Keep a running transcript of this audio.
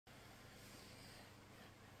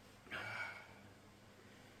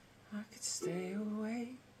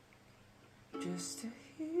Just to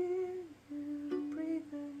hear you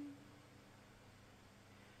breathing,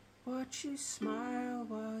 watch you smile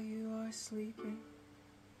while you are sleeping,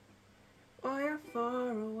 while you're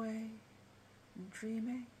far away and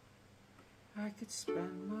dreaming. I could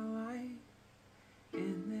spend my life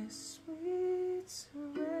in this sweet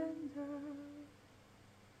surrender.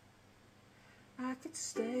 I could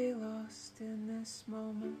stay lost in this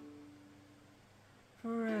moment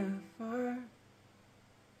forever.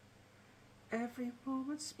 Every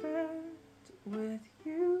moment spent with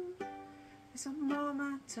you is a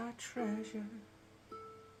moment I treasure.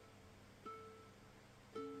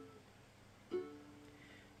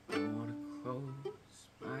 Don't wanna close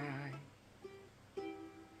my eye,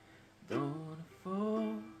 don't wanna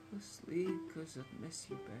fall asleep 'cause I miss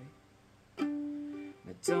you, babe.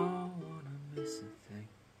 I don't wanna miss a thing,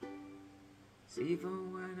 'cause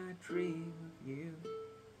even when I dream of you,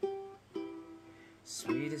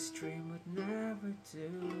 sweetest dream would never do.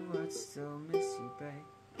 I'd still miss you, babe.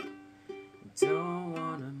 I don't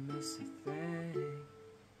wanna miss a thing.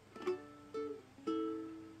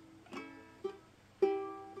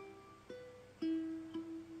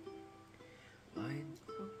 Lying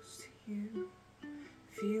close to you,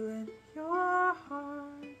 feeling your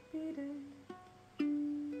heart beating,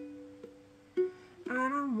 and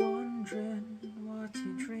I'm wondering what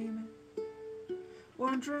you're dreaming,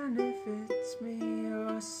 wondering if it's me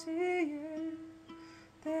you're seeing.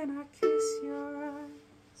 Then I kiss your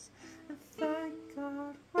eyes and thank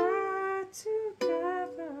God we're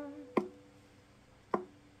together.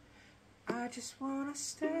 I just wanna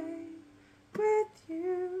stay with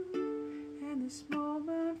you in this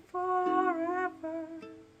moment forever,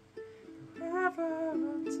 forever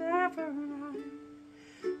and ever. And I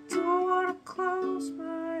don't wanna close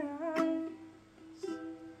my eyes,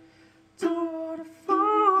 don't wanna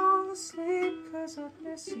fall asleep 'cause I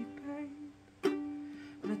miss you, babe.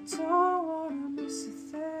 And I don't wanna miss a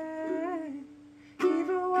thing,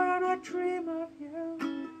 even when I dream of you.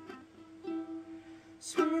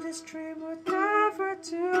 Sweetest dream would never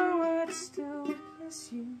do. I'd still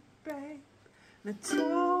miss you, babe. And I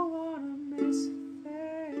don't wanna miss a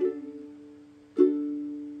thing.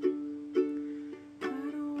 I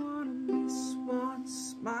don't wanna miss one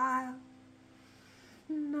smile,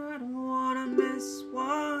 and I don't wanna miss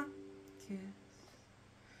one kiss.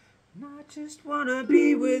 And I just wanna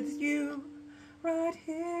be with you, right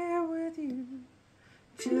here with you,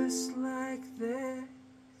 just like this.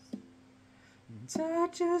 And I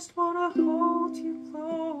just wanna hold you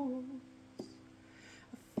close.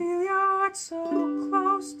 I feel your heart so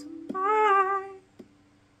close to mine,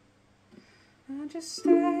 and just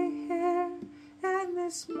stay here in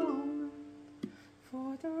this moment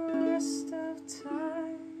for the rest of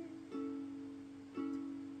time.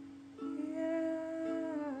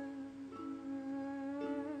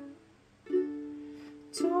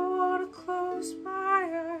 Don't wanna close my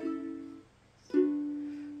eyes,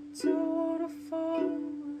 don't wanna fall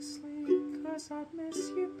asleep 'cause I'd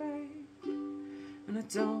miss you, babe. And I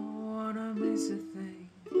don't wanna miss a thing,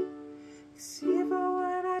 'cause even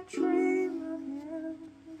when I dream of you,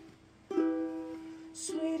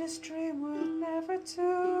 sweetest dream would never do.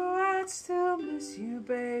 I'd still miss you,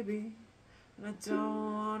 baby. And I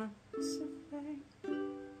don't wanna miss a thing.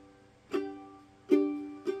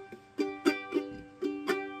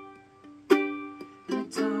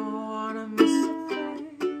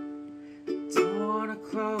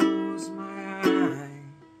 Close my eyes,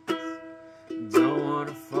 don't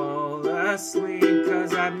wanna fall asleep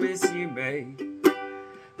 'cause I miss you, babe.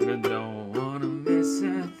 And I don't wanna miss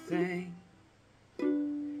a thing,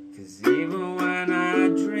 'cause even when I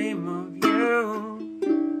dream of you,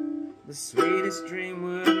 the sweetest dream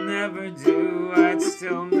would never do. I'd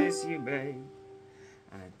still miss you, babe.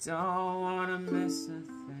 I don't wanna miss a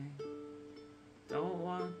thing, don't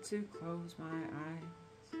want to close my eyes,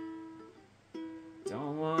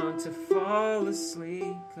 don't want to fall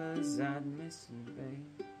asleep 'cause I'd miss you, babe.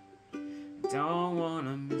 Don't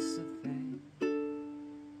wanna miss a thing,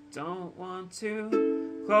 don't want to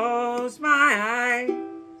close my eyes,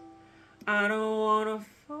 I don't wanna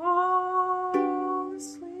fall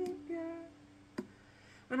asleep yet,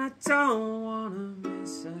 and I don't wanna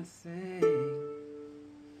miss a thing.